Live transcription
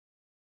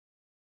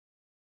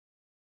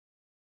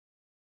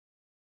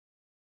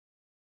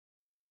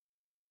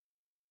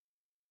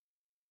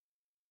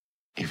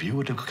If you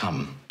were to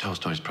become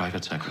Tolstoy's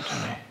private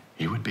secretary,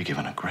 you would be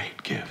given a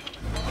great gift.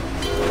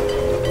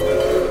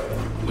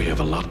 We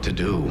have a lot to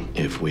do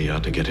if we are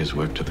to get his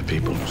work to the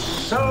people.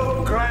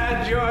 So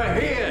glad you're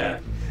here.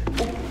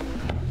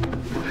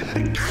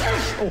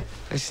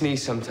 I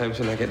sneeze sometimes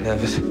when I get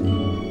nervous.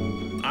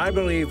 I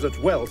believe that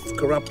wealth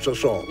corrupts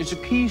us all. It's a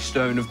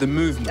keystone of the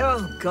movement.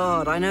 Oh,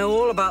 God, I know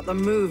all about the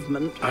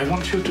movement. I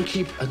want you to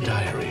keep a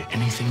diary.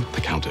 Anything the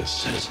Countess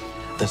says.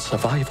 The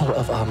survival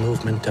of our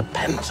movement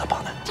depends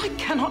upon it. I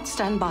cannot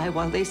stand by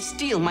while they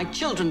steal my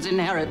children's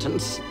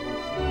inheritance.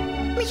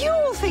 You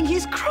all think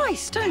he's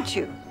Christ, don't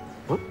you?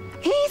 What?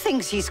 He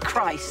thinks he's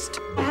Christ.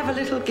 I have a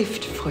little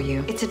gift for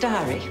you. It's a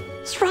diary.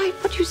 It's write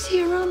what you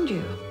see around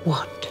you.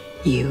 What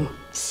you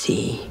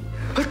see.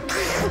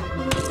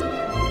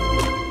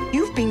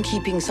 You've been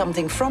keeping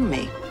something from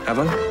me. Have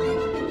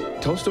I?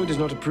 Tolstoy does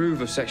not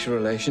approve of sexual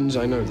relations.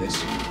 I know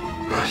this.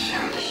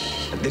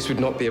 This would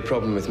not be a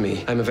problem with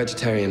me. I'm a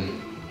vegetarian.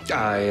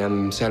 I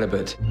am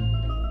celibate.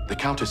 The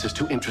Countess is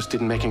too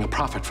interested in making a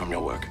profit from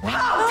your work.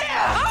 How dare!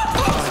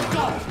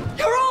 Oh,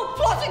 you're all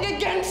plotting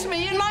against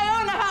me in my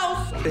own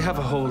house! They have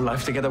a whole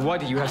life together. Why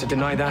do you have to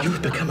deny that?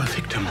 You've become a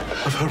victim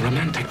of her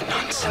romantic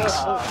nonsense.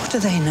 What do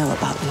they know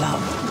about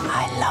love?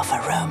 I love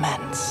a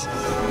romance.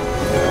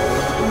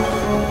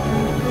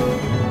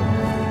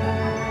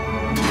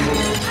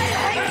 I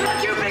hate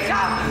what you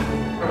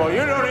become! Well,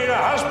 you don't need a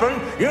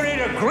husband. You need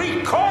a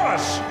Greek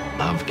chorus.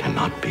 Love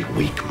cannot be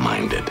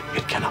weak-minded.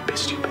 It cannot be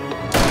stupid.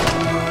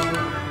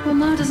 Well,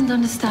 Ma doesn't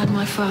understand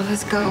my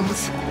father's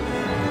goals.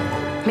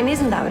 I mean,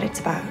 isn't that what it's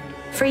about?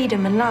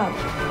 Freedom and love.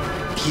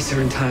 He's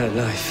her entire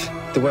life.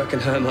 The work in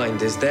her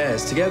mind is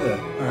theirs together.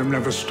 I've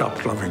never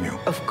stopped loving you.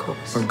 Of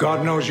course. But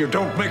God knows you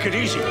don't make it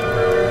easy.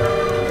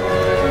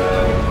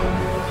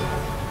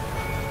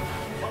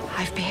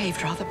 I've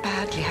behaved rather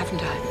badly,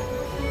 haven't I?